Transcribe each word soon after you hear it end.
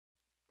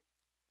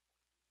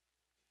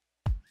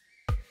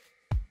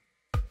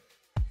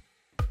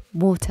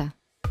Water.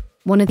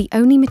 One of the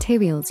only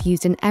materials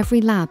used in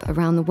every lab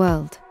around the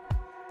world.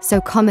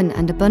 So common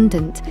and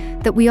abundant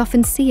that we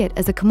often see it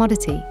as a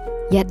commodity.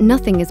 Yet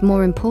nothing is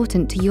more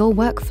important to your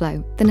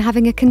workflow than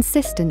having a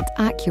consistent,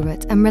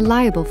 accurate, and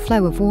reliable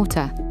flow of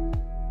water.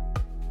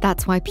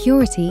 That's why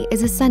purity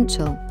is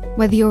essential.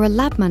 Whether you're a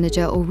lab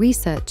manager or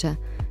researcher,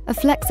 a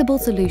flexible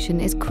solution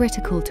is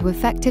critical to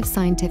effective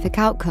scientific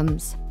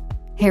outcomes.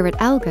 Here at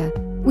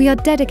ELGA, we are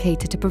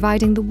dedicated to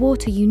providing the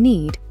water you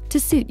need to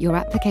suit your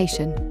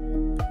application.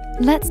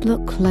 Let's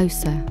look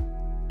closer.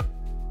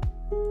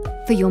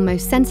 For your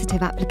most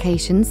sensitive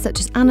applications such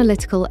as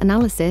analytical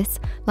analysis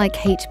like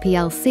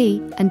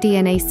HPLC and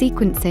DNA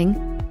sequencing,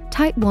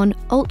 Type 1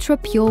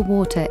 UltraPure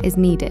Water is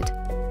needed.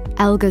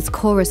 ELGA's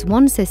Chorus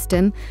 1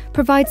 system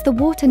provides the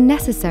water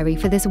necessary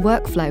for this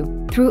workflow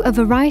through a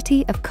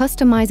variety of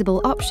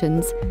customizable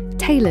options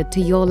tailored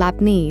to your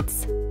lab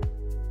needs.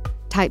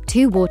 Type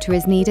 2 water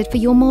is needed for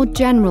your more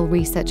general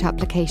research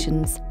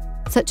applications,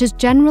 such as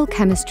General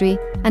Chemistry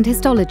and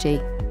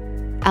Histology.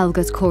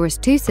 ELGA's Chorus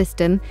 2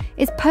 system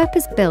is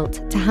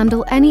purpose-built to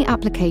handle any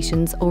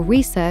applications or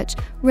research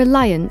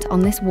reliant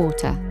on this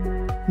water.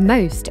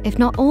 Most, if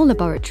not all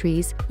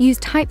laboratories, use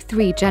Type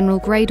 3 general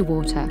grade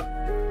water,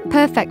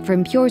 perfect for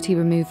impurity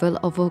removal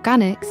of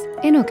organics,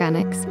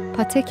 inorganics,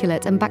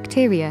 particulate and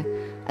bacteria,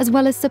 as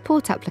well as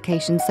support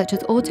applications such as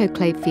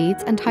autoclave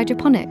feeds and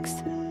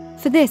hydroponics.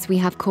 For this we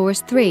have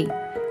Chorus 3,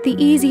 the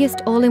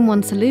easiest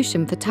all-in-one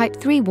solution for Type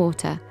 3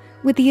 water,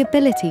 with the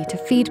ability to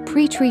feed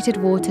pre-treated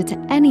water to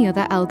any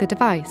other ELGA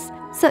device,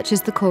 such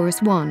as the Chorus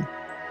 1.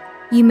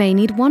 You may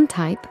need one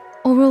type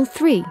or all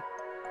three,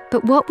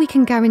 but what we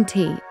can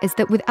guarantee is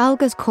that with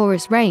ELGA's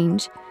Chorus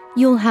range,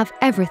 you'll have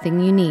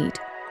everything you need.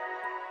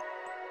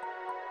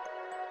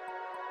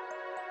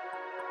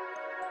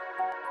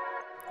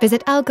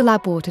 Visit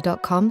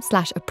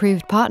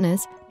elgalabwater.com/approved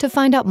partners to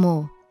find out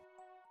more.